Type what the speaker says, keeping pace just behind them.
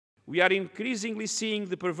we are increasingly seeing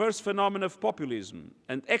the perverse phenomenon of populism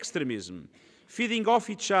and extremism feeding off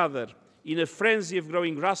each other in a frenzy of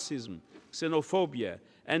growing racism, xenophobia,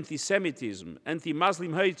 anti-Semitism,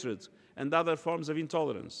 anti-Muslim hatred, and other forms of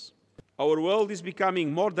intolerance. Our world is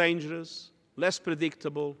becoming more dangerous, less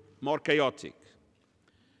predictable, more chaotic.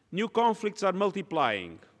 New conflicts are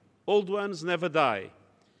multiplying, old ones never die,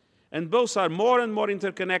 and both are more and more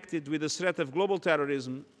interconnected with the threat of global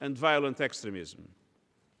terrorism and violent extremism.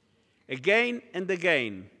 Again and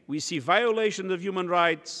again, we see violations of human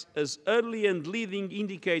rights as early and leading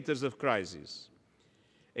indicators of crisis.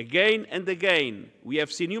 Again and again, we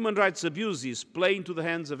have seen human rights abuses play into the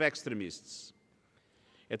hands of extremists.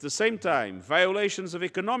 At the same time, violations of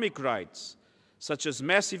economic rights, such as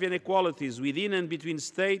massive inequalities within and between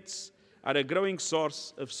states, are a growing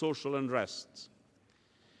source of social unrest.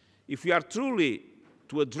 If we are truly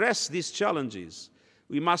to address these challenges,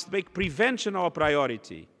 we must make prevention our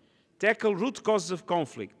priority, tackle root causes of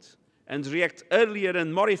conflict, and react earlier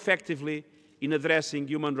and more effectively in addressing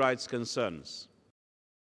human rights concerns.